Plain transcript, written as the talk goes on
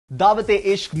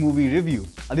Daawat-e-Ishq movie review.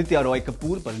 Aditya Roy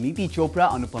Kapur-Parineeti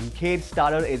Chopra, Anupam Kher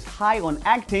starrer is high on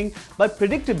acting but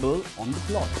predictable on the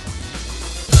plot.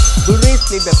 Gulrez,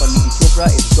 played by Parineeti Chopra,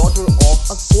 is daughter of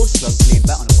a court clerk played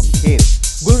by Anupam Kher.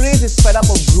 Gulrez is fed up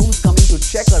of grooms coming to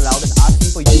check her out and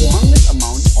asking for humongous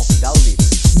amounts of dowry.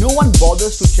 No one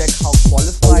bothers to check how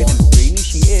qualified and brainy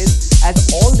she is, as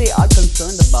all they are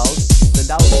concerned about is the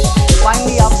dowry.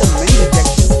 Finally, after many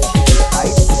rejections, she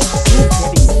decides to prove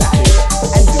getting married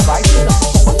and devises a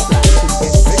small plan to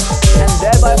get rich and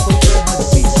thereby fulfill her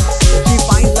dreams. She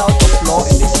finds out a flaw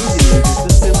in the Indian legal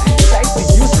system and decides to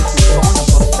use it to con a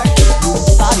prospective groom,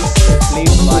 Tariq,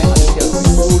 played by Aditya Roy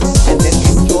Kapur, and then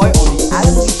enjoy on the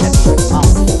alimony settlement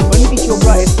amount. Parineeti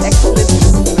Chopra is excellent in the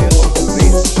portrayal of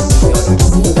Gulrez. Aditya Roy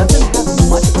Kapur doesn't have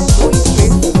much of a story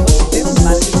space but still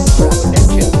manages to grab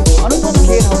attention. Anupam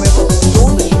Kher, however,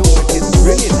 stole the show with his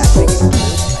brilliant acting and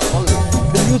skills like always.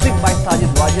 The music by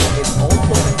is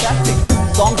also fantastic.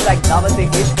 Songs like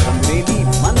Daawat-e-Ishq, brainy,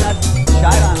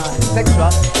 Shairana,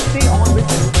 etc. stay on with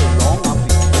you for long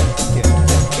after you watch it.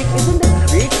 It isn't a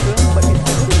great film, but it's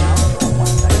good enough for a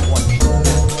one-time watch.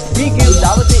 We give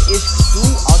Daawat-e-Ishq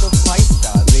 2 out